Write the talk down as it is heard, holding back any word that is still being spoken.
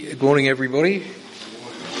Good morning, everybody.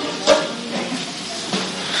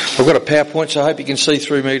 I've got a PowerPoint, so I hope you can see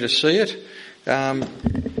through me to see it.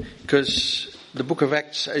 Because the book of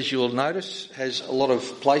Acts, as you'll notice, has a lot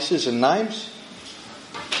of places and names.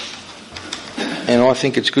 And I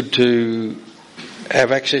think it's good to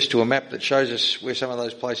have access to a map that shows us where some of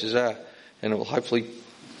those places are. And it will hopefully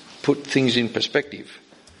put things in perspective.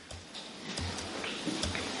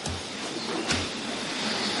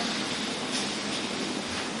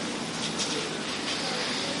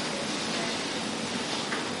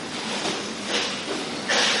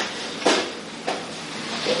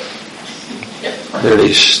 There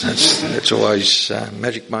it is. That's always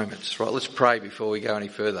magic moments. Right, let's pray before we go any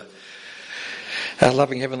further.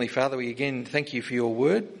 Loving Heavenly Father, we again thank you for your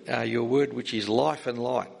word which is life and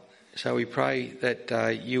light. So we pray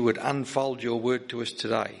that you would unfold your word to us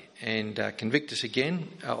today and convict us again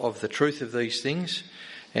of the truth of these things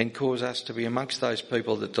and cause us to be amongst those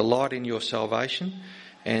people that delight in your salvation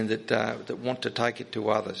and that want to take it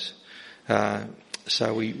to others.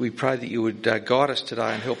 So we pray that you would guide us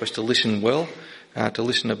today and help us to listen well, to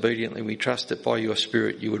listen obediently. We trust that by your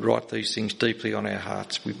Spirit you would write these things deeply on our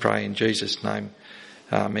hearts. We pray in Jesus' name.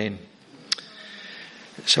 Amen.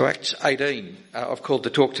 So Acts 18, I've called the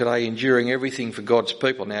talk today Enduring Everything for God's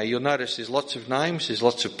People. Now you'll notice there's lots of names, there's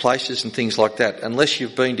lots of places and things like that. Unless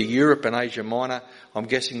you've been to Europe and Asia Minor, I'm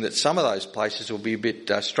guessing that some of those places will be a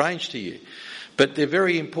bit strange to you. But they're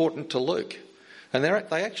very important to Luke. And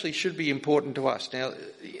they actually should be important to us. Now,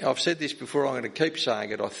 I've said this before, I'm going to keep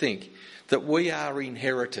saying it, I think, that we are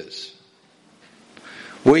inheritors.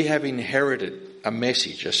 We have inherited a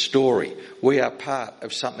message, a story. We are part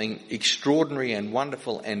of something extraordinary and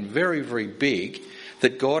wonderful and very, very big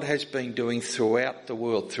that God has been doing throughout the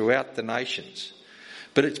world, throughout the nations.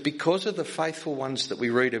 But it's because of the faithful ones that we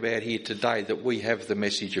read about here today that we have the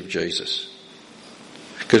message of Jesus.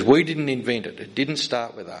 Because we didn't invent it. It didn't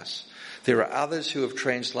start with us. There are others who have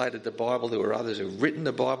translated the Bible. There are others who have written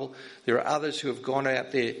the Bible. There are others who have gone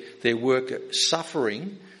out their work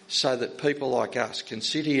suffering so that people like us can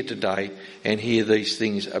sit here today and hear these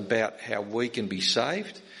things about how we can be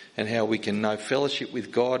saved and how we can know fellowship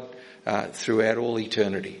with God throughout all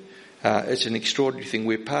eternity. It's an extraordinary thing.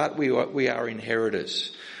 We are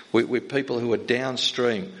inheritors. We're people who are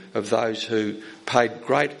downstream of those who paid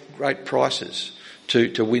great prices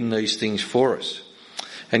to win these things for us.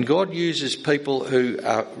 And God uses people who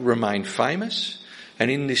remain famous, and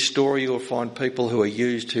in this story you'll find people who are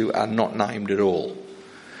used who are not named at all.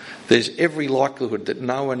 There's every likelihood that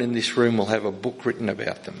no one in this room will have a book written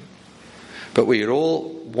about them. But we would all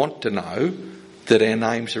want to know that our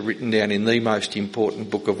names are written down in the most important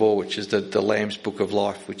book of all, which is the Lamb's Book of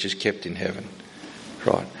Life, which is kept in heaven.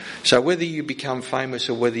 Right. So whether you become famous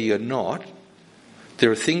or whether you're not, there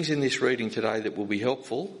are things in this reading today that will be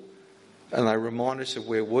helpful, and they remind us of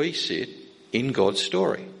where we sit in God's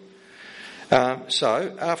story.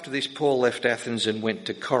 So, after this, Paul left Athens and went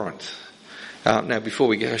to Corinth. Now, before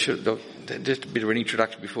we go, just a bit of an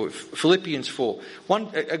introduction before. Philippians 4.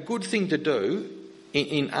 A good thing to do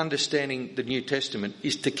in understanding the New Testament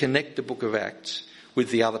is to connect the book of Acts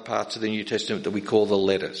with the other parts of the New Testament that we call the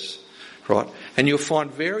letters. Right? And you'll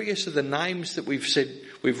find various of the names that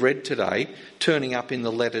we've read today turning up in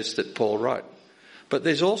the letters that Paul wrote. But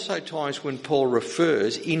there's also times when Paul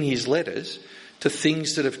refers in his letters to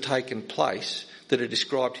things that have taken place that are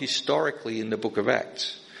described historically in the book of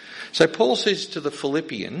Acts. So Paul says to the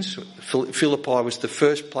Philippians, Philippi was the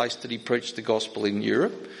first place that he preached the gospel in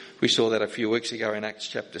Europe. We saw that a few weeks ago in Acts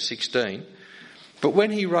chapter 16. But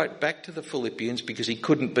when he wrote back to the Philippians, because he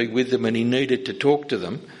couldn't be with them and he needed to talk to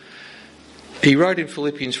them, he wrote in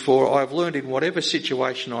Philippians 4, I have learned in whatever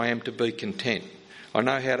situation I am to be content. I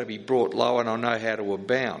know how to be brought low and I know how to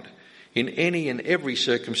abound. In any and every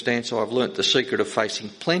circumstance I've learnt the secret of facing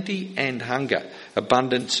plenty and hunger,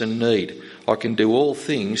 abundance and need. I can do all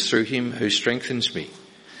things through him who strengthens me.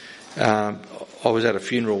 I was at a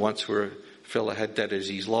funeral once where a fella had that as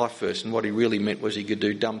his life verse, and what he really meant was he could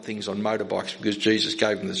do dumb things on motorbikes because Jesus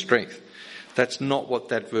gave him the strength. That's not what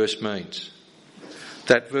that verse means.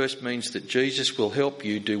 That verse means that Jesus will help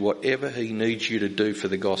you do whatever he needs you to do for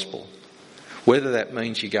the gospel. Whether that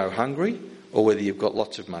means you go hungry or whether you've got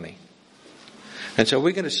lots of money. And so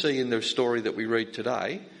we're going to see in the story that we read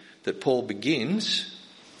today that Paul begins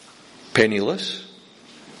penniless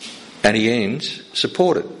and he ends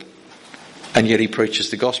supported. And yet he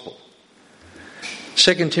preaches the gospel.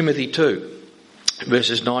 2 Timothy 2,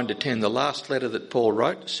 verses 9 to 10, the last letter that Paul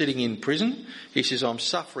wrote, sitting in prison, he says, I'm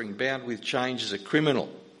suffering, bound with chains as a criminal.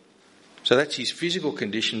 So that's his physical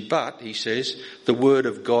condition, but, he says, the word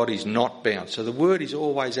of God is not bound. So the word is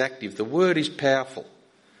always active. The word is powerful.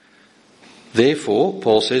 Therefore,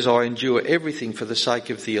 Paul says, I endure everything for the sake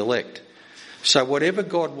of the elect. So whatever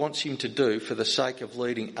God wants him to do for the sake of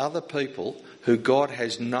leading other people who God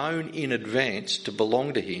has known in advance to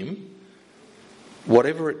belong to him,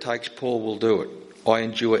 whatever it takes, Paul will do it. I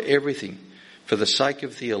endure everything for the sake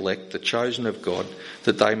of the elect, the chosen of God,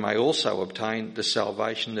 that they may also obtain the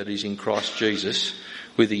salvation that is in Christ Jesus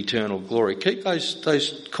with eternal glory. Keep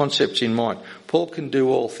those concepts in mind. Paul can do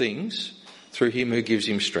all things through him who gives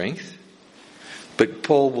him strength, but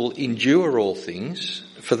Paul will endure all things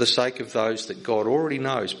for the sake of those that God already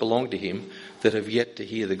knows belong to him that have yet to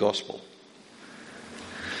hear the gospel.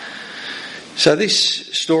 So this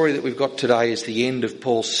story that we've got today is the end of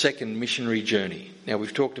Paul's second missionary journey. Now,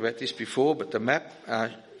 we've talked about this before, but the map,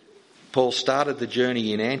 Paul started the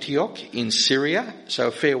journey in Antioch in Syria, so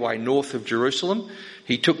a fair way north of Jerusalem.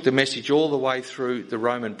 He took the message all the way through the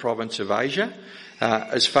Roman province of Asia,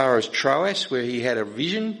 as far as Troas, where he had a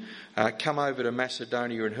vision, come over to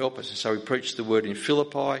Macedonia and help us. And so he preached the word in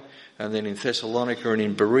Philippi, and then in Thessalonica and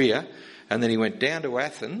in Berea, and then he went down to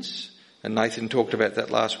Athens, and Nathan talked about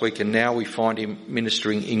that last week, and now we find him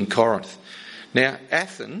ministering in Corinth. Now,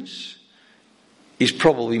 Athens is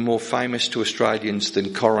probably more famous to Australians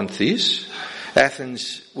than Corinth is.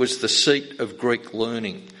 Athens was the seat of Greek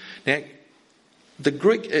learning. Now, the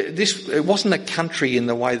Greek, it wasn't a country in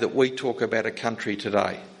the way that we talk about a country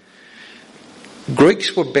today.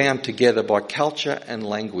 Greeks were bound together by culture and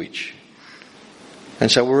language.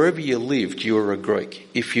 And so wherever you lived, you were a Greek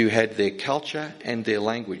if you had their culture and their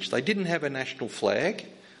language. They didn't have a national flag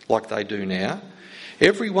like they do now.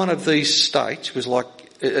 Every one of these states was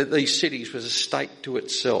these cities was a state to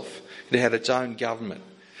itself. It had its own government.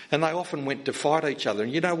 And they often went to fight each other.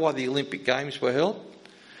 And you know why the Olympic Games were held?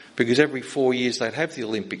 Because every 4 years they'd have the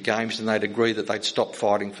Olympic Games and they'd agree that they'd stop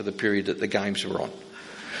fighting for the period that the Games were on.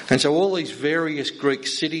 And so all these various Greek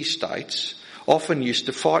city-states often used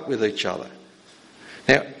to fight with each other.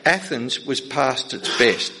 Now, Athens was past its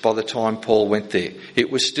best by the time Paul went there.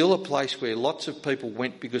 It was still a place where lots of people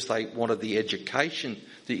went because they wanted the education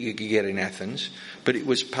that you could get in Athens, but it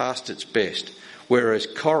was past its best. Whereas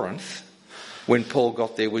Corinth, when Paul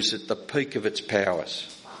got there, was at the peak of its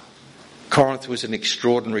powers. Corinth was an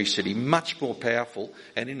extraordinary city, much more powerful,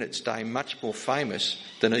 and in its day much more famous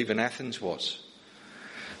than even Athens was.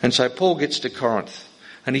 And so Paul gets to Corinth,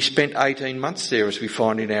 and he spent 18 months there, as we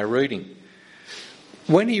find in our reading.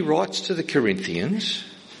 When he writes to the Corinthians,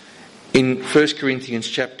 in 1 Corinthians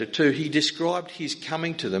chapter 2, he described his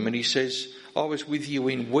coming to them, and he says, I was with you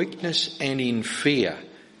in weakness and in fear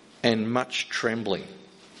and much trembling.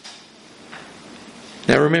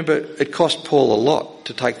 Now remember, it cost Paul a lot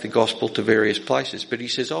to take the gospel to various places, but he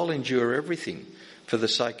says, I'll endure everything for the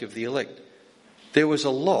sake of the elect. There was a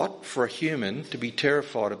lot for a human to be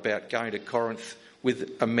terrified about going to Corinth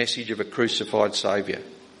with a message of a crucified Saviour.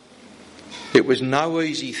 It was no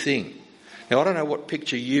easy thing. Now, I don't know what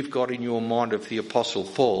picture you've got in your mind of the Apostle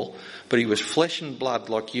Paul, but he was flesh and blood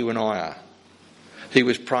like you and I are. He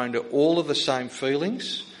was prone to all of the same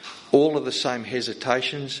feelings, all of the same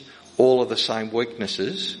hesitations, all of the same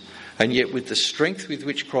weaknesses, and yet with the strength with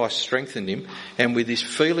which Christ strengthened him, and with this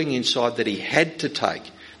feeling inside that he had to take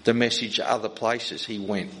the message to other places, he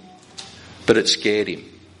went. But it scared him.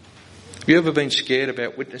 Have you ever been scared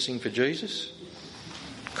about witnessing for Jesus?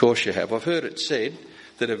 Of course you have. I've heard it said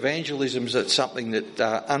that evangelism is something that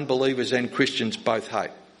unbelievers and Christians both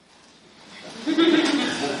hate.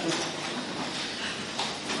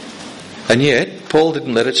 And yet, Paul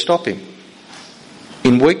didn't let it stop him.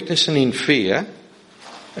 In weakness and in fear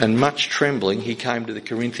and much trembling, he came to the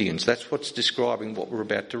Corinthians. That's what's describing what we're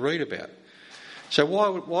about to read about. So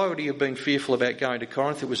why would he have been fearful about going to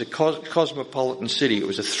Corinth? It was a cosmopolitan city. It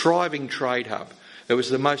was a thriving trade hub. It was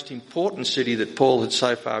the most important city that Paul had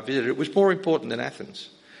so far visited. It was more important than Athens.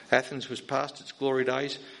 Athens was past its glory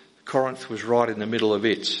days. Corinth was right in the middle of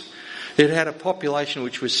its. It had a population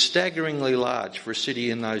which was staggeringly large for a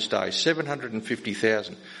city in those days,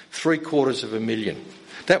 750,000, 750,000.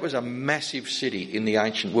 That was a massive city in the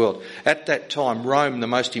ancient world. At that time, Rome, the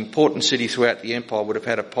most important city throughout the empire, would have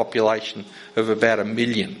had a population of about 1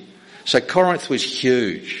 million. So Corinth was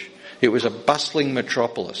huge. It was a bustling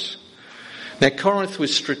metropolis. Now, Corinth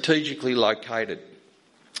was strategically located.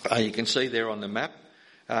 You can see there on the map.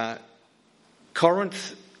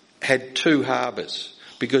 Corinth had 2 harbours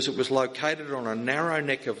because it was located on a narrow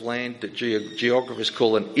neck of land that geographers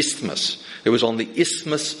call an isthmus. It was on the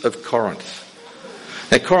Isthmus of Corinth.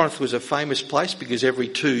 Now, Corinth was a famous place because every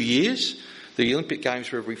 2 years, the Olympic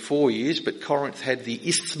Games were every 4 years, but Corinth had the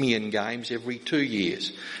Isthmian Games every 2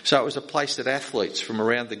 years. So it was a place that athletes from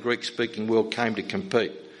around the Greek-speaking world came to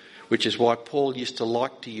compete. which is why Paul used to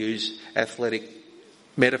like to use athletic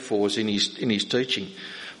metaphors in his teaching.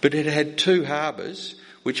 But it had 2 harbours,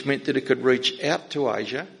 which meant that it could reach out to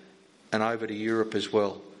Asia and over to Europe as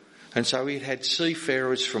well. And so it had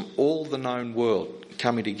seafarers from all the known world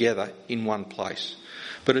coming together in one place.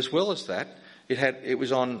 But as well as that, it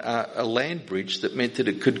was on a land bridge that meant that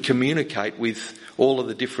it could communicate with all of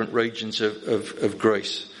the different regions of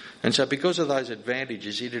Greece. And so because of those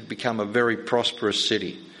advantages, it had become a very prosperous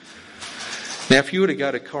city. Now, if you were to go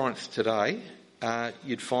to Corinth today,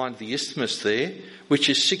 you'd find the isthmus there, which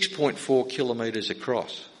is 6.4 kilometres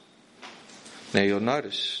across. Now, you'll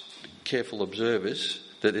notice, careful observers,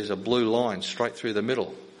 that there's a blue line straight through the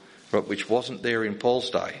middle, right, which wasn't there in Paul's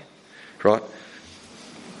day, right?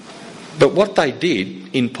 But what they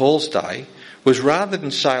did in Paul's day was, rather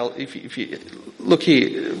than sail, if you look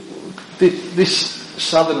here, this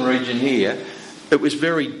southern region here, it was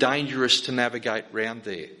very dangerous to navigate round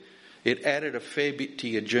there. It added a fair bit to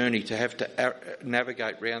your journey to have to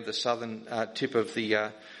navigate round the southern tip of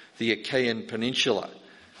the Achaean Peninsula.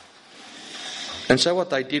 And so what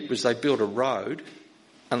they did was they built a road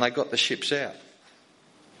and they got the ships out.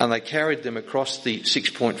 And they carried them across the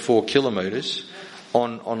 6.4 kilometres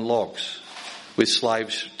on logs with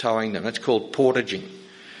slaves towing them. That's called portaging.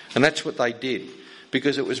 And that's what they did,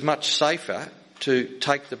 because it was much safer to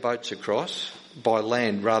take the boats across by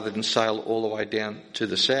land rather than sail all the way down to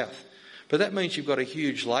the south. But that means you've got a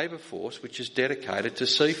huge labour force which is dedicated to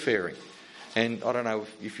seafaring. And I don't know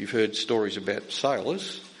if you've heard stories about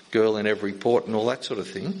sailors, girl in every port and all that sort of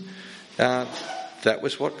thing. That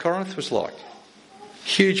was what Corinth was like.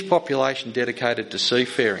 Huge population dedicated to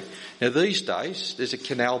seafaring. Now these days, there's a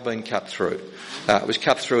canal being cut through. It was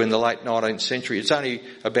cut through in the late 19th century. It's only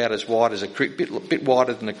about as wide as a bit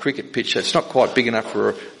wider than a cricket pitch. So it's not quite big enough for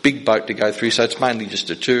a big boat to go through. So it's mainly just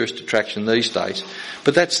a tourist attraction these days.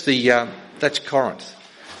 But that's Corinth.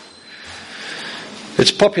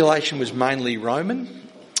 Its population was mainly Roman.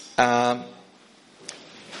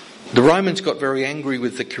 The Romans got very angry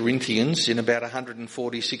with the Corinthians in about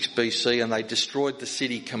 146 BC, and they destroyed the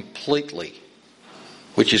city completely,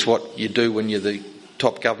 which is what you do when you're the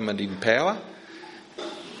top government in power.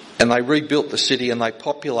 And they rebuilt the city and they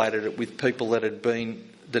populated it with people that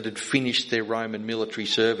had finished their Roman military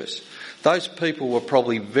service. Those people were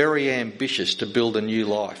probably very ambitious to build a new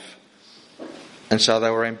life. And so they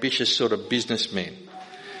were ambitious sort of businessmen.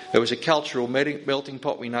 It was a cultural melting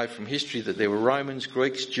pot. We know from history that there were Romans,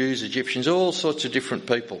 Greeks, Jews, Egyptians, all sorts of different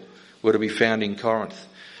people were to be found in Corinth.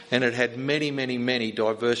 And it had many, many, many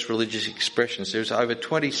diverse religious expressions. There was over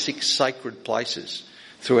 26 sacred places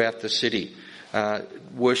throughout the city,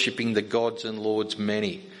 worshipping the gods and lords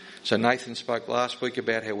many. So Nathan spoke last week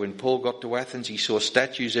about how when Paul got to Athens, he saw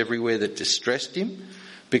statues everywhere that distressed him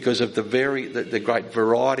because of the great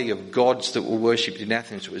variety of gods that were worshipped in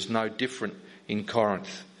Athens. It was no different in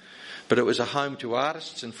Corinth. But it was a home to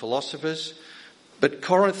artists and philosophers. But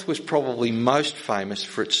Corinth was probably most famous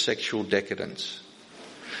for its sexual decadence.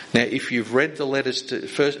 Now, if you've read the letters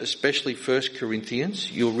especially 1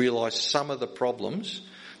 Corinthians, you'll realise some of the problems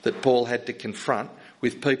that Paul had to confront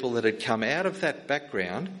with people that had come out of that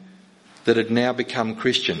background that had now become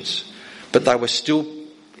Christians. But they were still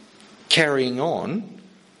carrying on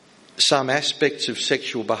some aspects of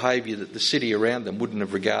sexual behaviour that the city around them wouldn't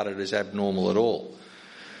have regarded as abnormal at all.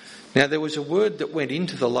 Now, there was a word that went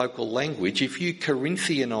into the local language. If you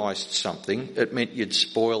Corinthianised something, it meant you'd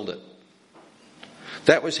spoiled it.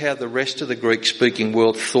 That was how the rest of the Greek-speaking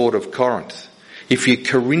world thought of Corinth. If you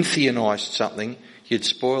Corinthianised something, you'd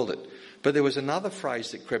spoiled it. But there was another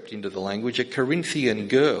phrase that crept into the language. A Corinthian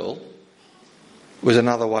girl was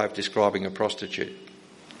another way of describing a prostitute.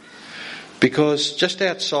 Because just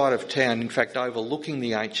outside of town, in fact overlooking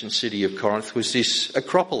the ancient city of Corinth, was this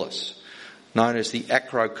Acropolis, known as the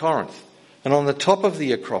Acrocorinth. And on the top of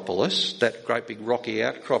the Acropolis, that great big rocky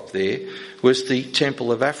outcrop there, was the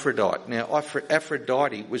Temple of Aphrodite. Now,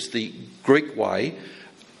 Aphrodite was the Greek way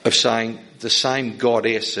of saying the same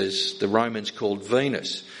goddess as the Romans called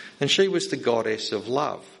Venus. And she was the goddess of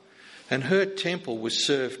love. And her temple was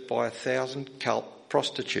served by 1,000 cult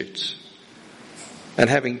prostitutes. And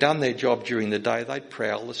having done their job during the day, they'd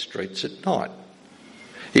prowl the streets at night.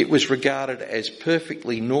 It was regarded as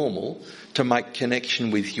perfectly normal to make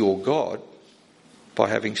connection with your God by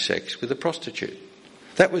having sex with a prostitute.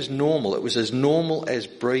 That was normal. It was as normal as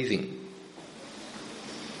breathing.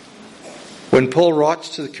 When Paul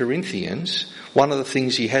writes to the Corinthians, one of the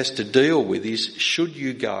things he has to deal with is, should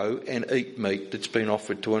you go and eat meat that's been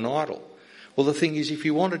offered to an idol? Well, the thing is, if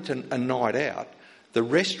you wanted a night out, the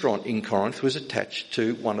restaurant in Corinth was attached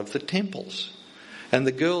to one of the temples. And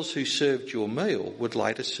the girls who served your meal would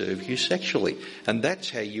later serve you sexually. And that's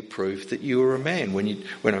how you proved that you were a man.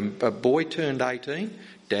 When a boy turned 18,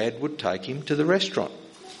 Dad would take him to the restaurant.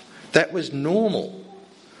 That was normal.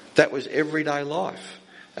 That was everyday life.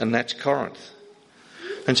 And that's Corinth.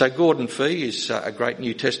 And so Gordon Fee is a great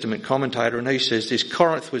New Testament commentator, and he says this: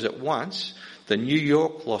 Corinth was at once the New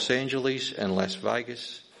York, Los Angeles and Las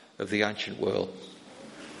Vegas of the ancient world.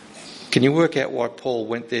 Can you work out why Paul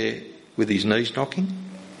went there with his knees knocking?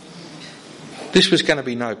 This was going to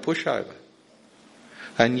be no pushover.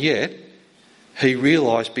 And yet, he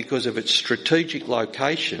realised because of its strategic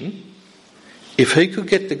location, if he could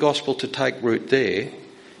get the gospel to take root there,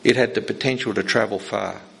 it had the potential to travel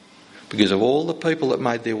far. Because of all the people that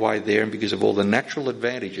made their way there and because of all the natural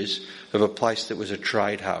advantages of a place that was a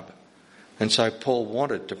trade hub. And so Paul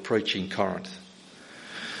wanted to preach in Corinth.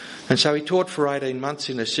 And so he taught for 18 months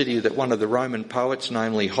in a city that one of the Roman poets,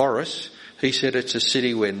 namely Horace, he said it's a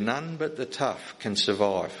city where none but the tough can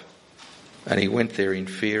survive. And he went there in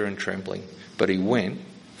fear and trembling. But he went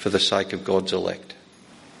for the sake of God's elect.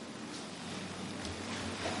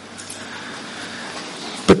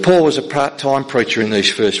 But Paul was a part-time preacher in these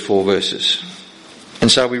first 4 verses. And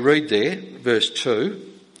so we read there, verse 2,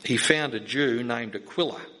 he found a Jew named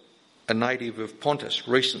Aquila, a native of Pontus,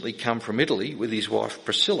 recently come from Italy with his wife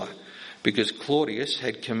Priscilla, because Claudius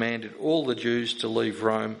had commanded all the Jews to leave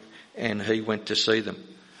Rome and he went to see them.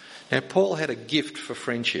 Now Paul had a gift for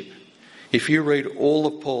friendship. If you read all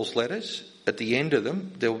of Paul's letters, at the end of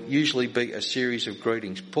them, there'll usually be a series of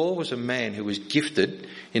greetings. Paul was a man who was gifted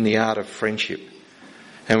in the art of friendship.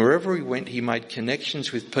 And wherever he went, he made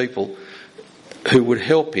connections with people who would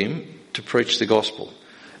help him to preach the gospel.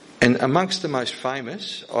 And amongst the most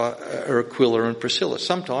famous are Aquila and Priscilla.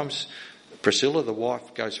 Sometimes Priscilla, the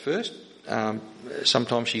wife, goes first.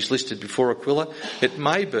 Sometimes she's listed before Aquila. It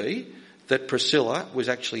may be that Priscilla was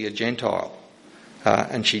actually a Gentile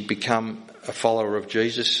and she'd become a follower of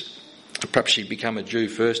Jesus. Perhaps she'd become a Jew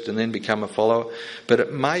first and then become a follower. But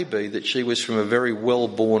it may be that she was from a very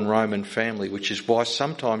well-born Roman family, which is why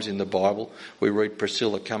sometimes in the Bible we read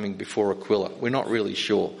Priscilla coming before Aquila. We're not really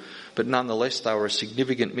sure. But nonetheless, they were a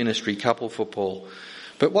significant ministry couple for Paul.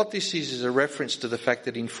 But what this is a reference to the fact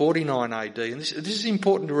that in 49 AD, and this is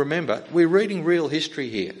important to remember, we're reading real history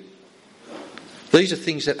here. These are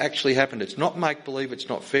things that actually happened. It's not make-believe, it's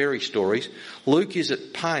not fairy stories. Luke is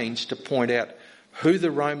at pains to point out who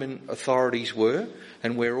the Roman authorities were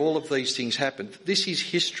and where all of these things happened. This is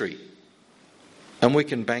history. And we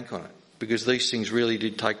can bank on it because these things really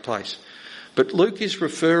did take place. But Luke is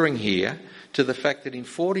referring here to the fact that in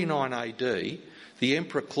 49 AD, the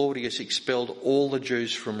Emperor Claudius expelled all the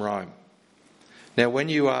Jews from Rome. Now, when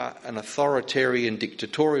you are an authoritarian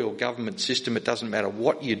dictatorial government system, it doesn't matter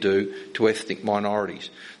what you do to ethnic minorities.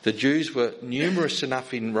 The Jews were numerous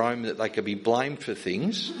enough in Rome that they could be blamed for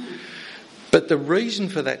things. But the reason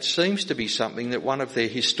for that seems to be something that one of their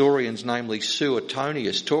historians, namely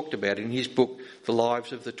Suetonius, talked about in his book, The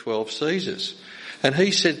Lives of the 12 Caesars. And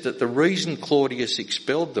he said that the reason Claudius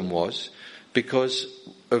expelled them was because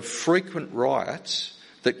of frequent riots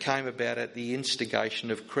that came about at the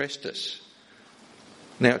instigation of Chrestus.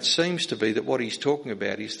 Now, it seems to be that what he's talking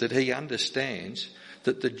about is that he understands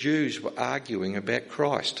that the Jews were arguing about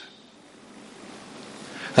Christ.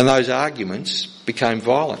 And those arguments became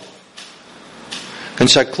violent. And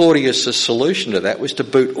so Claudius' solution to that was to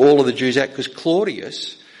boot all of the Jews out, because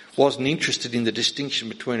Claudius wasn't interested in the distinction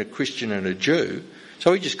between a Christian and a Jew,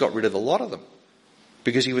 so he just got rid of a lot of them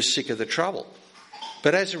because he was sick of the trouble.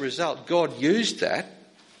 But as a result, God used that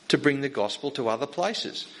to bring the gospel to other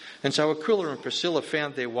places. And so Aquila and Priscilla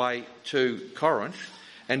found their way to Corinth,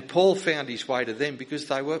 and Paul found his way to them because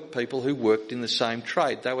they were people who worked in the same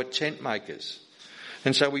trade. They were tent makers.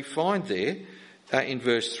 And so we find there, in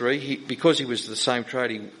verse 3, because he was the same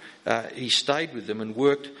trade, he stayed with them and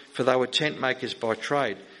worked, for they were tent makers by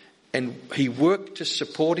trade. And he worked to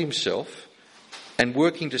support himself, and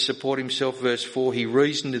working to support himself, verse 4, he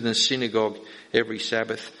reasoned in the synagogue every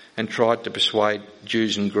Sabbath and tried to persuade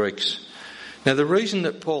Jews and Greeks. Now, the reason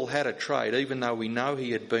that Paul had a trade, even though we know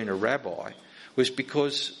he had been a rabbi, was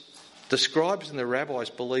because the scribes and the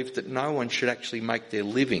rabbis believed that no one should actually make their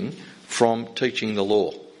living from teaching the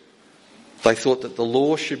law. They thought that the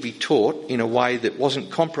law should be taught in a way that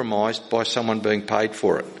wasn't compromised by someone being paid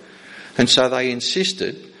for it. And so they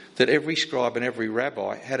insisted that every scribe and every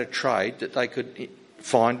rabbi had a trade that they could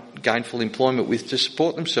find gainful employment with to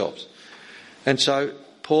support themselves. And so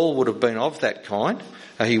Paul would have been of that kind.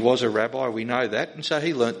 He was a rabbi, we know that, and so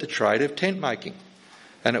he learnt the trade of tent making.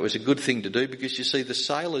 And it was a good thing to do because, you see, the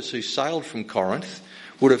sailors who sailed from Corinth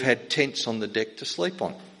would have had tents on the deck to sleep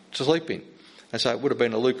in. And so it would have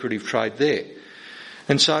been a lucrative trade there.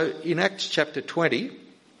 And so in Acts chapter 20,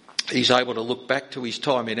 he's able to look back to his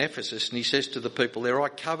time in Ephesus, and he says to the people there, I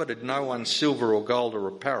coveted no one's silver or gold or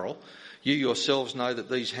apparel. You yourselves know that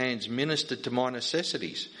these hands ministered to my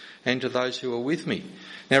necessities and to those who were with me.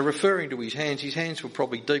 Now, referring to his hands were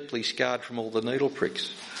probably deeply scarred from all the needle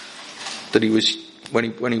pricks that he was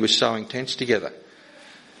when he was sewing tents together.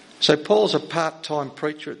 So Paul's a part-time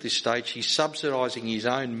preacher at this stage. He's subsidising his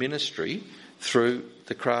own ministry through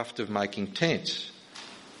the craft of making tents.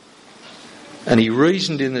 And he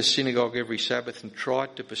reasoned in the synagogue every Sabbath and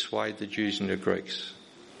tried to persuade the Jews and the Greeks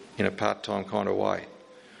in a part-time kind of way.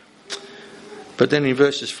 But then in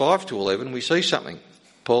verses 5 to 11 we see something.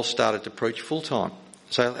 Paul started to preach full-time.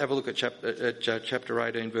 So have a look at chapter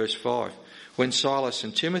 18 verse 5. When Silas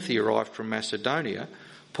and Timothy arrived from Macedonia,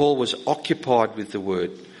 Paul was occupied with the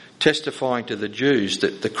word, testifying to the Jews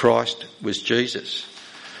that the Christ was Jesus.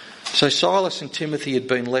 So Silas and Timothy had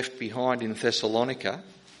been left behind in Thessalonica,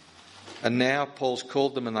 and now Paul's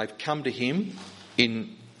called them and they've come to him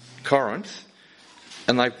in Corinth,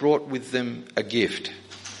 and they've brought with them a gift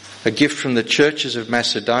from the churches of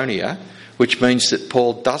Macedonia, which means that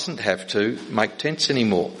Paul doesn't have to make tents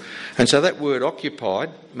anymore. And so that word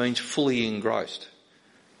occupied means fully engrossed.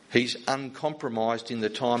 He's uncompromised in the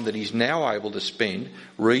time that he's now able to spend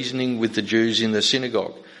reasoning with the Jews in the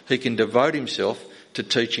synagogue. He can devote himself to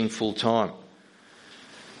teaching full time.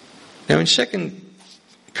 Now in 2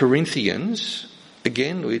 Corinthians,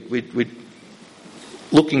 again, we're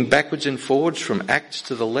looking backwards and forwards from Acts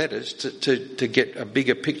to the letters to get a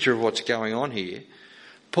bigger picture of what's going on here.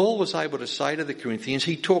 Paul was able to say to the Corinthians,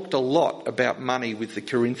 he talked a lot about money with the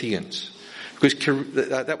Corinthians, because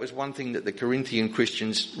that was one thing that the Corinthian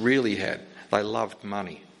Christians really had. They loved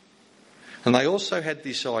money. And they also had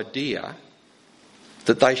this idea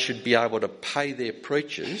that they should be able to pay their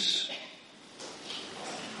preachers,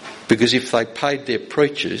 because if they paid their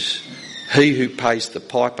preachers, he who pays the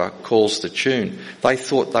piper calls the tune. They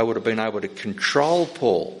thought they would have been able to control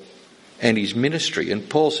Paul and his ministry. And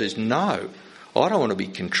Paul says, no, I don't want to be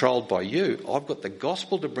controlled by you. I've got the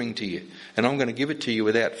gospel to bring to you, and I'm going to give it to you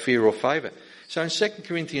without fear or favour. So in 2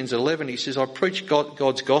 Corinthians 11 he says, I preach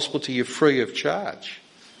God's gospel to you free of charge.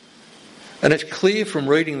 And it's clear from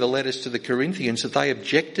reading the letters to the Corinthians that they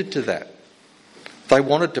objected to that. They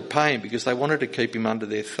wanted to pay him because they wanted to keep him under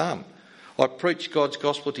their thumb. I preached God's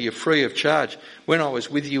gospel to you free of charge. When I was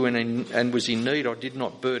with you and was in need, I did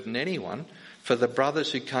not burden anyone, for the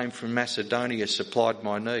brothers who came from Macedonia supplied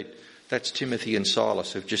my need. That's Timothy and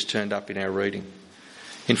Silas who've just turned up in our reading.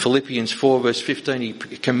 In Philippians 4 verse 15 he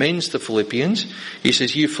commends the Philippians. He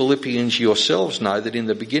says, you Philippians yourselves know that in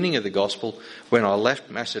the beginning of the gospel, when I left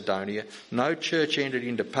Macedonia, no church entered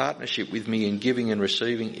into partnership with me in giving and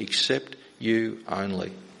receiving except you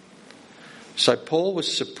only. So Paul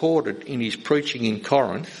was supported in his preaching in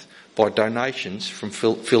Corinth by donations from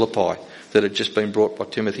Philippi that had just been brought by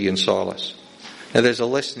Timothy and Silas. Now there's a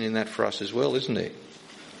lesson in that for us as well, isn't there?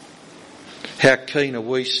 How keen are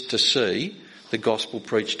we to see the gospel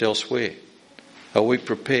preached elsewhere? Are we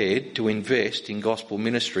prepared to invest in gospel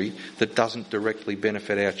ministry that doesn't directly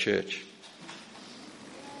benefit our church?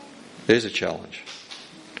 There's a challenge.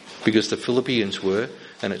 Because the Philippians were,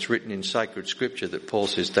 and it's written in sacred scripture that Paul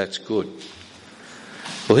says that's good.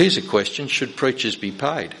 Well, here's a question. Should preachers be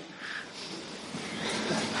paid?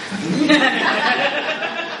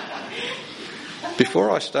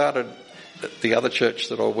 Before I started at the other church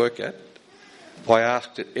that I work at, I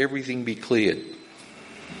asked that everything be cleared,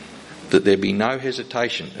 that there be no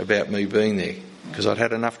hesitation about me being there, because I'd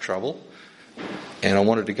had enough trouble and I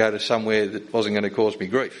wanted to go to somewhere that wasn't going to cause me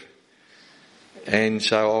grief. And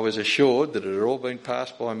so I was assured that it had all been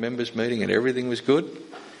passed by a members' meeting and everything was good.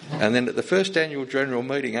 And then at the first annual general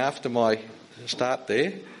meeting after my start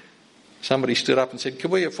there, somebody stood up and said, can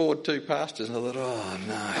we afford 2 pastors? And I thought, oh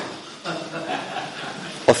no.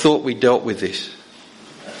 I thought we dealt with this.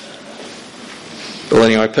 Well,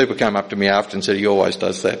 anyway, people came up to me after and said he always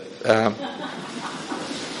does that.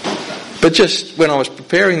 But just when I was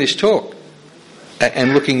preparing this talk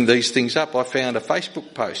and looking these things up, I found a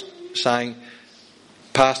Facebook post saying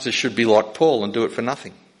pastors should be like Paul and do it for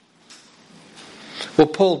nothing. Well,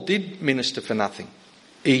 Paul did minister for nothing.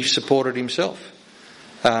 He supported himself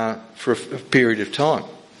for a period of time.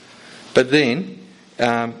 But then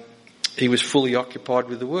he was fully occupied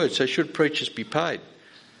with the word. So should preachers be paid?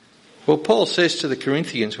 Well, Paul says to the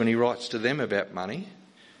Corinthians when he writes to them about money,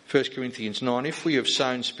 1 Corinthians 9, if we have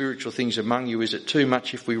sown spiritual things among you, is it too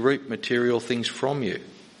much if we reap material things from you?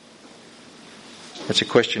 That's a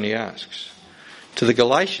question he asks. To the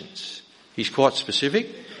Galatians, he's quite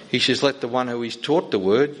specific. He says, let the one who is taught the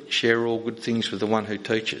word share all good things with the one who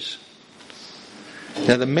teaches.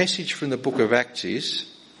 Now the message from the book of Acts is,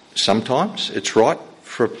 sometimes it's right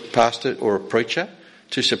for a pastor or a preacher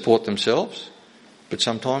to support themselves, but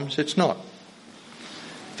sometimes it's not.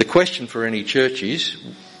 The question for any church is,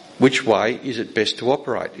 which way is it best to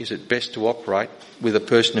operate? Is it best to operate with a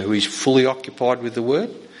person who is fully occupied with the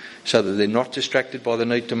word, so that they're not distracted by the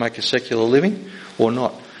need to make a secular living, or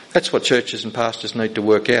not? That's what churches and pastors need to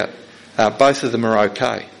work out. Both of them are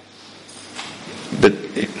okay. But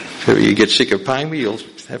if you get sick of paying me, you'll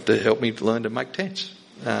have to help me learn to make tents.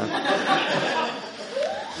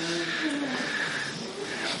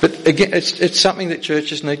 But again, it's something that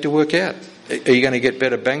churches need to work out. Are you going to get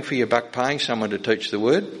better bang for your buck paying someone to teach the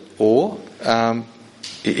word, or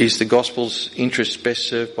is the gospel's interest best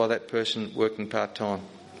served by that person working part-time?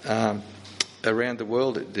 Around the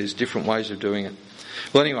world, there's different ways of doing it.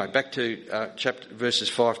 Well, anyway, back to verses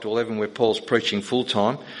 5 to 11, where Paul's preaching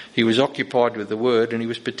full-time. He was occupied with the word, and he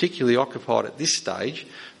was particularly occupied at this stage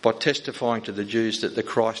by testifying to the Jews that the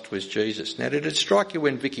Christ was Jesus. Now, did it strike you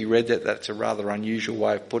when Vicky read that that's a rather unusual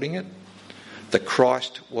way of putting it? The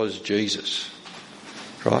Christ was Jesus.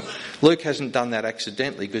 Right? Luke hasn't done that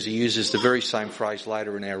accidentally, because he uses the very same phrase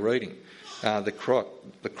later in our reading.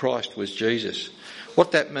 The Christ was Jesus.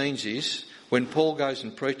 What that means is, when Paul goes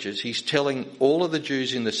and preaches, he's telling all of the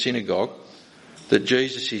Jews in the synagogue that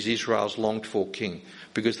Jesus is Israel's longed-for king,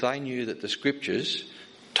 because they knew that the scriptures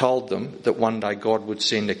told them that one day God would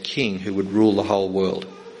send a king who would rule the whole world.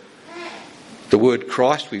 The word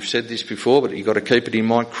Christ, we've said this before, but you've got to keep it in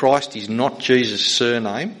mind. Christ is not Jesus'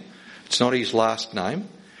 surname. It's not his last name.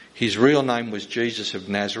 His real name was Jesus of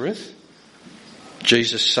Nazareth,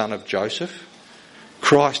 Jesus, son of Joseph.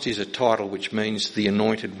 Christ is a title which means the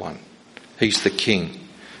anointed one. He's the king,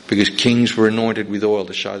 because kings were anointed with oil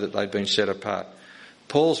to show that they'd been set apart.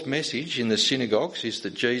 Paul's message in the synagogues is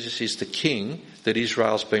that Jesus is the king that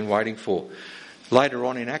Israel's been waiting for. Later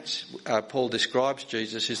on in Acts, Paul describes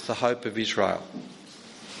Jesus as the hope of Israel.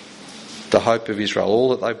 The hope of Israel, all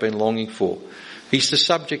that they've been longing for. He's the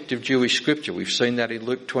subject of Jewish scripture. We've seen that in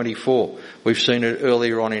Luke 24. We've seen it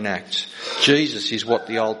earlier on in Acts. Jesus is what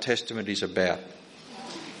the Old Testament is about.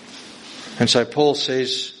 And so Paul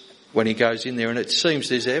says, when he goes in there, and it seems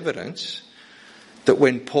there's evidence that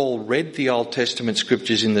when Paul read the Old Testament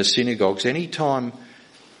scriptures in the synagogues, any time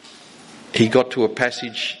he got to a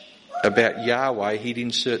passage about Yahweh, he'd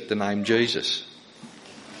insert the name Jesus,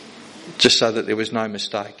 just so that there was no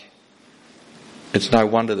mistake. It's no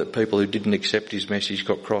wonder that people who didn't accept his message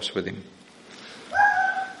got cross with him.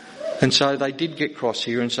 And so they did get cross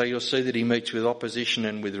here, and so you'll see that he meets with opposition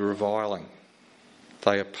and with reviling.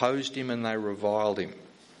 They opposed him and they reviled him.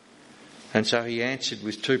 And so he answered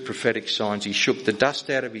with two prophetic signs. He shook the dust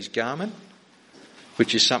out of his garment,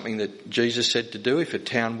 which is something that Jesus said to do if a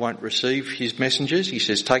town won't receive his messengers. He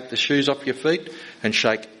says, take the shoes off your feet and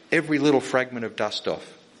shake every little fragment of dust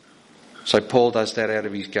off. So Paul does that out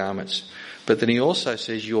of his garments. But then he also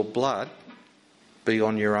says, your blood be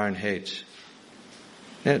on your own heads.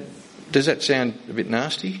 Now, does that sound a bit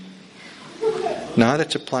nasty? No,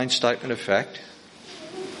 that's a plain statement of fact.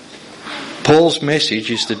 Paul's message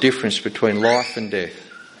is the difference between life and death.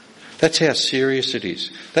 That's how serious it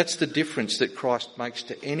is. That's the difference that Christ makes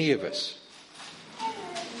to any of us.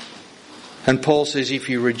 And Paul says, if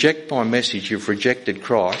you reject my message, you've rejected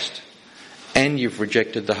Christ, and you've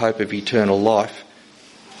rejected the hope of eternal life,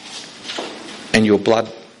 and your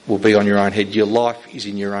blood will be on your own head. Your life is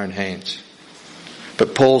in your own hands.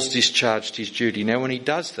 But Paul's discharged his duty. Now, when he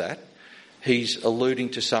does that, he's alluding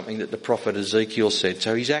to something that the prophet Ezekiel said.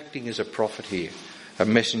 So he's acting as a prophet here, a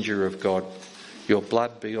messenger of God. Your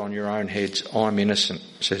blood be on your own heads. I'm innocent,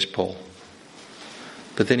 says Paul.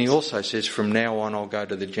 But then he also says, from now on I'll go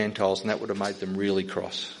to the Gentiles, and that would have made them really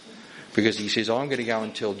cross. Because he says, I'm going to go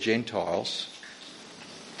and tell Gentiles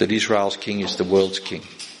that Israel's king is the world's king.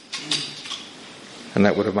 And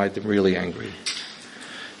that would have made them really angry.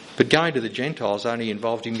 But going to the Gentiles only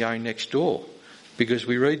involved him going next door. Because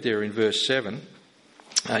we read there in verse 7,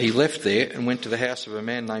 he left there and went to the house of a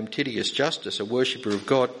man named Titius Justus, a worshipper of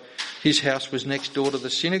God. His house was next door to the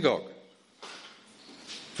synagogue.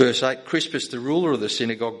 Verse 8, Crispus, the ruler of the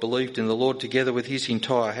synagogue, believed in the Lord together with his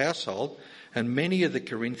entire household, and many of the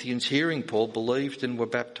Corinthians, hearing Paul, believed and were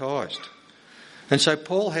baptised. And so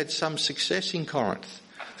Paul had some success in Corinth,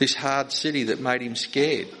 this hard city that made him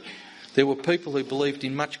scared. There were people who believed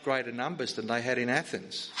in much greater numbers than they had in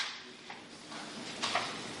Athens.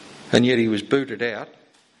 And yet he was booted out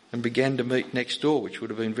and began to meet next door, which would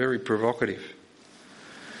have been very provocative.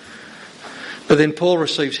 But then Paul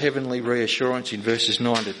receives heavenly reassurance in verses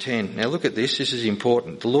 9 to 10. Now look at this, this is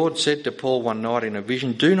important. The Lord said to Paul one night in a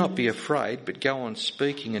vision, "Do not be afraid, but go on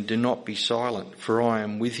speaking and do not be silent, for I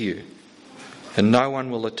am with you. And no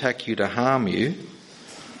one will attack you to harm you,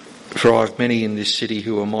 for I have many in this city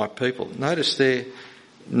who are my people." Notice there,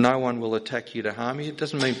 no one will attack you to harm you. It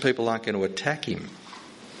doesn't mean people aren't going to attack him.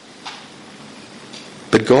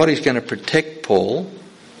 But God is going to protect Paul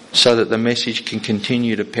so that the message can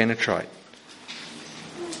continue to penetrate.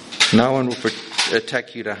 No one will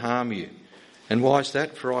attack you to harm you. And why is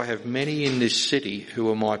that? For I have many in this city who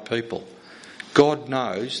are my people. God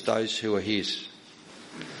knows those who are his.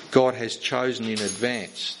 God has chosen in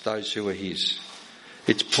advance those who are his.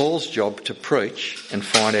 It's Paul's job to preach and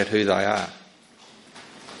find out who they are.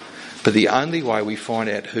 But the only way we find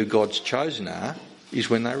out who God's chosen are is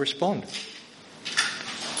when they respond.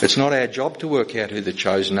 It's not our job to work out who the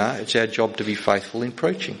chosen are, it's our job to be faithful in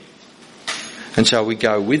preaching. And so we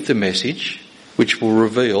go with the message which will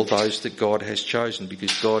reveal those that God has chosen,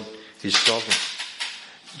 because God is sovereign.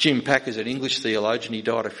 Jim Packer's an English theologian, he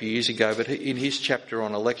died a few years ago, but in his chapter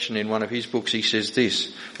on election in one of his books he says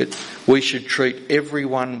this: we should treat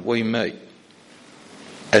everyone we meet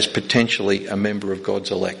as potentially a member of God's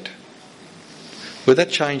elect. Would that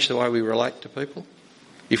change the way we relate to people?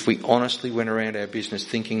 If we honestly went around our business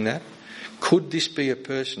thinking that? Could this be a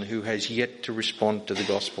person who has yet to respond to the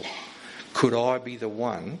gospel? Could I be the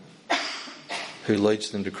one who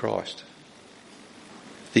leads them to Christ?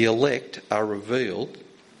 The elect are revealed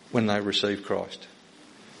when they receive Christ.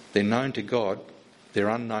 They're known to God, they're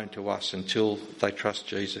unknown to us until they trust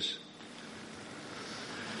Jesus.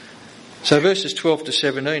 So verses 12 to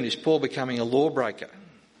 17 is Paul becoming a lawbreaker.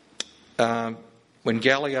 When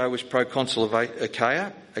Gallio was proconsul of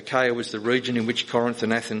Achaia, Achaia was the region in which Corinth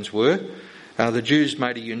and Athens were, the Jews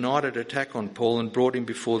made a united attack on Paul and brought him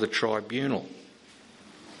before the tribunal.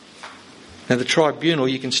 Now the tribunal,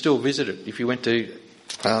 you can still visit it. If you went to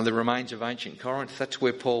the remains of ancient Corinth, that's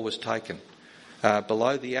where Paul was taken.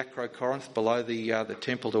 Below the Acrocorinth, below the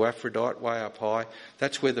temple to Aphrodite, way up high,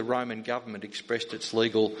 that's where the Roman government expressed its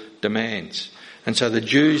legal demands. And so the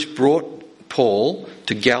Jews brought Paul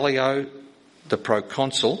to Gallio, the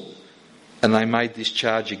proconsul, and they made this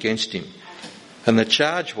charge against him. And the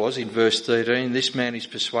charge was, in verse 13, this man is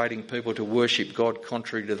persuading people to worship God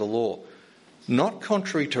contrary to the law. Not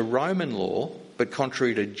contrary to Roman law, but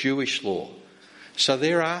contrary to Jewish law. So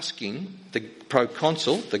they're asking the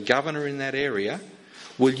proconsul, the governor in that area,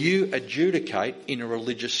 will you adjudicate in a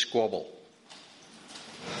religious squabble?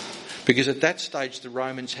 Because at that stage the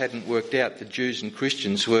Romans hadn't worked out the Jews and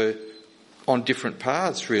Christians were on different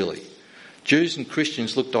paths, really. Jews and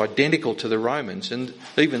Christians looked identical to the Romans, and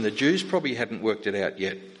even the Jews probably hadn't worked it out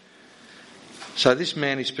yet. So this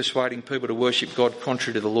man is persuading people to worship God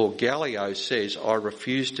contrary to the law. Gallio says, I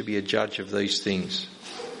refuse to be a judge of these things.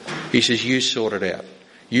 He says, you sort it out.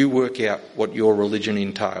 You work out what your religion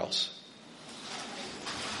entails.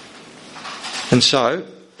 And so,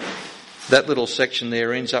 that little section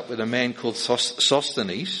there ends up with a man called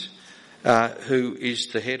Sosthenes, who is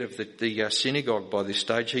the head of the synagogue by this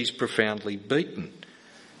stage. He's profoundly beaten.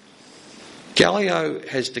 Gallio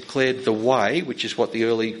has declared the way, which is what the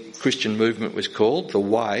early Christian movement was called, the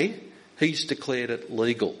way. He's declared it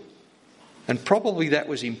legal. And probably that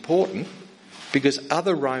was important because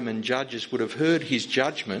other Roman judges would have heard his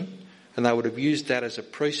judgment and they would have used that as a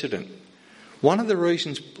precedent. One of the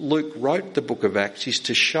reasons Luke wrote the book of Acts is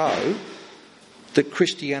to show that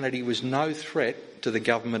Christianity was no threat to the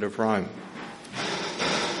government of Rome.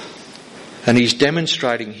 And he's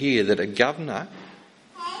demonstrating here that a governor,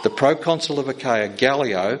 the proconsul of Achaia,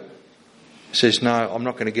 Gallio, says, no, I'm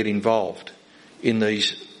not going to get involved in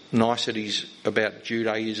these niceties about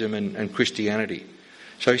Judaism and Christianity.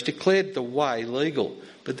 So he's declared the way legal,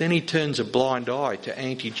 but then he turns a blind eye to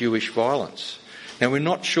anti-Jewish violence. Now we're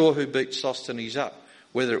not sure who beat Sosthenes up,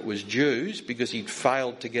 whether it was Jews because he'd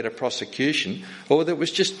failed to get a prosecution, or whether it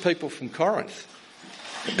was just people from Corinth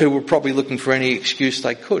who were probably looking for any excuse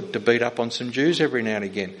they could to beat up on some Jews every now and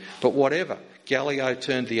again. But whatever, Gallio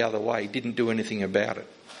turned the other way, didn't do anything about it.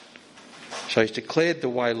 So he's declared the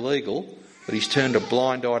way legal, but he's turned a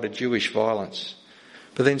blind eye to Jewish violence.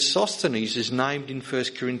 But then Sosthenes is named in 1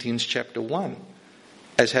 Corinthians chapter 1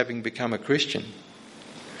 as having become a Christian.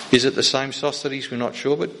 Is it the same Sosthenes? We're not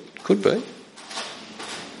sure, but could be.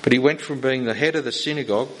 But he went from being the head of the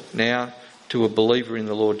synagogue now to a believer in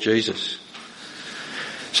the Lord Jesus.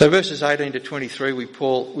 So verses 18 to 23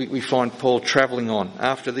 we find Paul travelling on.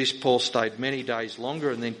 After this, Paul stayed many days longer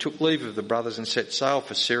and then took leave of the brothers and set sail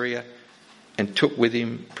for Syria and took with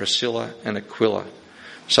him Priscilla and Aquila.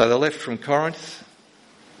 So they left from Corinth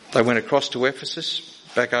They went across to Ephesus,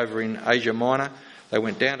 back over in Asia Minor. They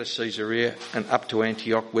went down to Caesarea and up to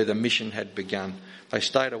Antioch, where the mission had begun. They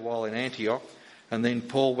stayed a while in Antioch, and then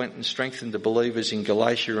Paul went and strengthened the believers in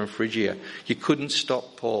Galatia and Phrygia. You couldn't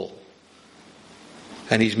stop Paul.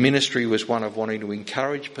 And his ministry was one of wanting to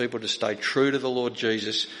encourage people to stay true to the Lord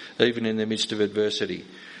Jesus, even in the midst of adversity.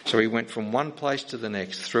 So he went from one place to the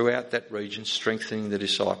next throughout that region, strengthening the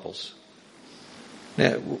disciples.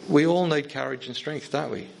 Now, we all need courage and strength,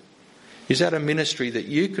 don't we? Is that a ministry that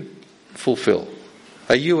you could fulfill?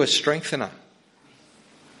 Are you a strengthener?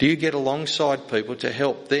 Do you get alongside people to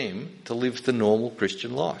help them to live the normal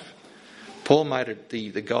Christian life? Paul made it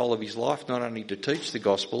the goal of his life not only to teach the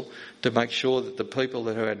gospel, to make sure that the people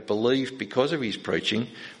that had believed because of his preaching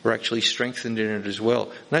were actually strengthened in it as well.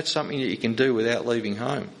 And that's something that you can do without leaving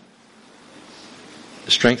home.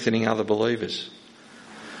 Strengthening other believers.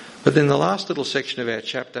 But then the last little section of our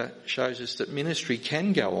chapter shows us that ministry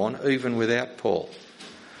can go on even without Paul.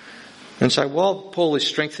 And so while Paul is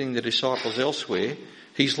strengthening the disciples elsewhere,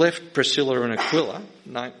 he's left Priscilla and Aquila,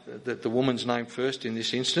 the woman's name first in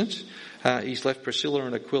this instance. He's left Priscilla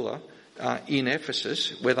and Aquila in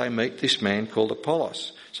Ephesus, where they meet this man called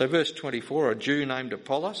Apollos. So verse 24, a Jew named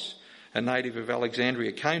Apollos, a native of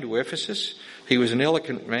Alexandria, came to Ephesus. He was an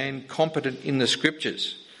eloquent man, competent in the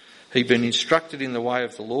scriptures. He'd been instructed in the way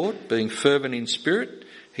of the Lord, being fervent in spirit.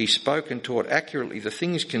 He spoke and taught accurately the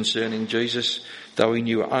things concerning Jesus, though he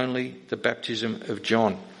knew only the baptism of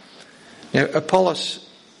John. Now, Apollos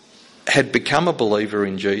had become a believer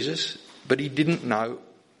in Jesus, but he didn't know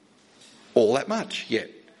all that much yet.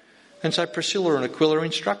 And so Priscilla and Aquila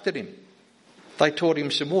instructed him. They taught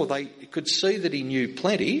him some more. They could see that he knew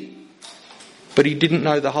plenty, but he didn't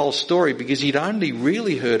know the whole story because he'd only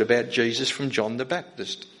really heard about Jesus from John the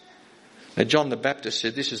Baptist. Now, John the Baptist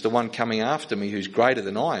said, "This is the one coming after me who's greater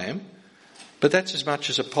than I am." But that's as much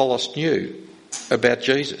as Apollos knew about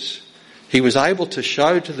Jesus. He was able to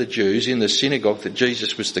show to the Jews in the synagogue that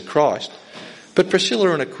Jesus was the Christ. But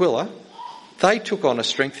Priscilla and Aquila, they took on a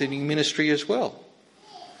strengthening ministry as well.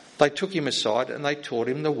 They took him aside and they taught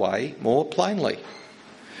him the way more plainly.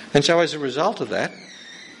 And so as a result of that,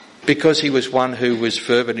 because he was one who was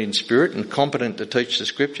fervent in spirit and competent to teach the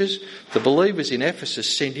scriptures, the believers in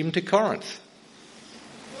Ephesus sent him to Corinth.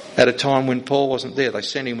 At a time when Paul wasn't there, they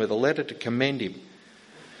sent him with a letter to commend him.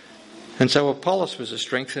 And so Apollos was a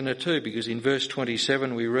strengthener too, because in verse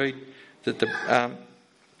 27 we read that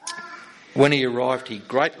when he arrived, he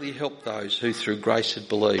greatly helped those who through grace had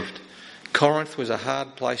believed. Corinth was a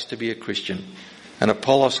hard place to be a Christian, and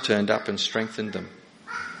Apollos turned up and strengthened them.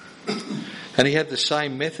 And he had the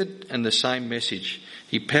same method and the same message.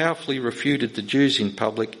 He powerfully refuted the Jews in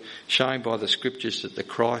public, showing by the scriptures that the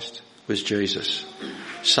Christ was Jesus.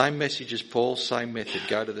 Same message as Paul, same method.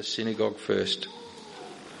 Go to the synagogue first.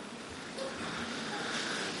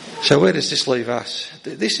 So where does this leave us?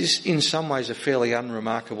 This is in some ways a fairly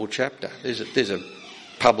unremarkable chapter. There's a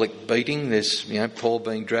public beating. There's Paul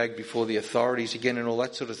being dragged before the authorities again and all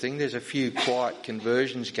that sort of thing. There's a few quiet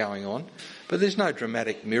conversions going on. But there's no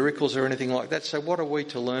dramatic miracles or anything like that. So what are we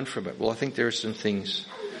to learn from it? Well, I think there are some things.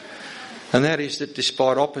 And that is that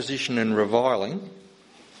despite opposition and reviling,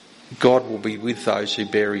 God will be with those who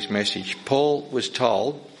bear his message. Paul was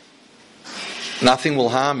told, nothing will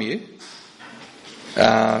harm you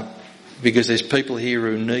because there's people here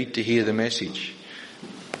who need to hear the message.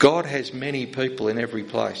 God has many people in every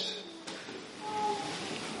place.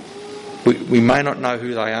 We may not know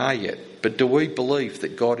who they are yet. But do we believe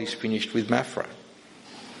that God is finished with Maphra?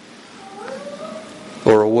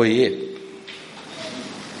 Or are we it?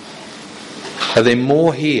 Are there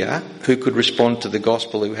more here who could respond to the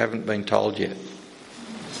gospel who haven't been told yet?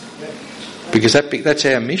 Because that's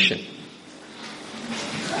our mission.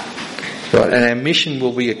 Right, and our mission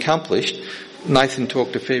will be accomplished. Nathan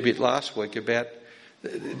talked a fair bit last week about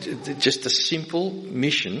just the simple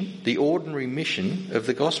mission, the ordinary mission of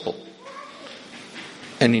the gospel.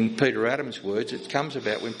 And in Peter Adams' words, it comes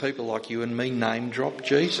about when people like you and me name drop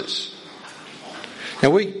Jesus.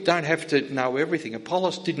 Now, we don't have to know everything.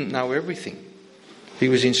 Apollos didn't know everything. He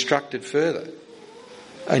was instructed further.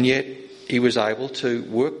 And yet he was able to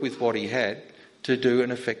work with what he had to do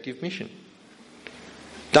an effective mission.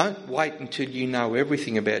 Don't wait until you know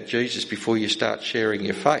everything about Jesus before you start sharing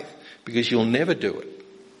your faith, because you'll never do it,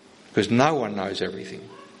 because no one knows everything.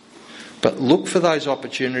 But look for those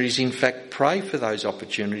opportunities. In fact, pray for those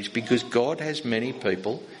opportunities, because God has many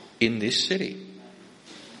people in this city.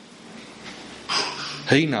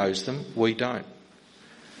 He knows them, we don't.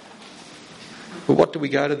 But what do we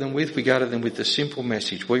go to them with? We go to them with the simple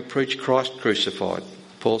message. We preach Christ crucified.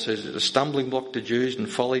 Paul says it's a stumbling block to Jews and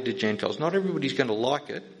folly to Gentiles. Not everybody's going to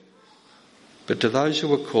like it, But to those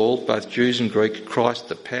who are called, both Jews and Greeks, Christ,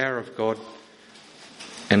 the power of God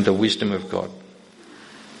and the wisdom of God.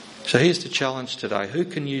 So here's the challenge today. Who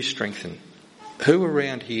can you strengthen? Who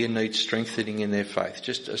around here needs strengthening in their faith?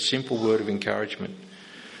 Just a simple word of encouragement.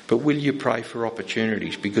 But will you pray for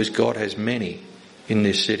opportunities? Because God has many in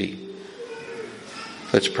this city.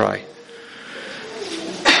 Let's pray.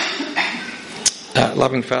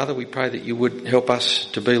 Loving Father, we pray that you would help us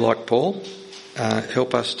to be like Paul.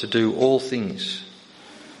 Help us to do all things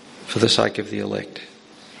for the sake of the elect.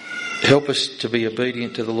 Help us to be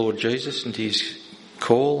obedient to the Lord Jesus and to his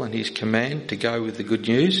call and his command to go with the good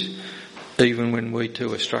news, even when we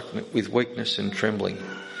too are struck with weakness and trembling,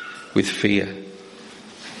 with fear.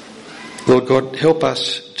 Lord God, help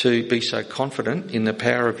us to be so confident in the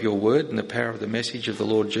power of your word and the power of the message of the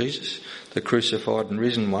Lord Jesus, the crucified and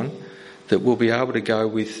risen one, that we'll be able to go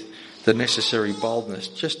with the necessary boldness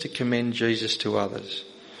just to commend Jesus to others.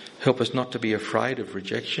 Help us not to be afraid of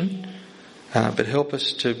rejection, but help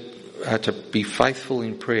us to be faithful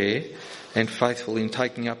in prayer and faithful in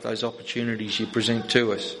taking up those opportunities you present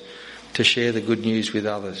to us to share the good news with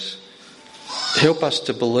others. Help us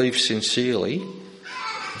to believe sincerely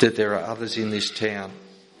that there are others in this town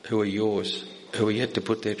who are yours, who are yet to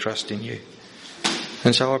put their trust in you.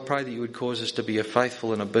 And so I pray that you would cause us to be a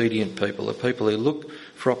faithful and obedient people, a people who look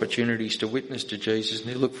for opportunities to witness to Jesus and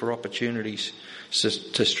who look for opportunities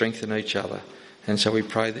to strengthen each other. And so we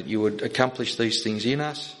pray that you would accomplish these things in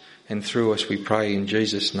us and through us, we pray in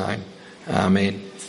Jesus' name. Amen.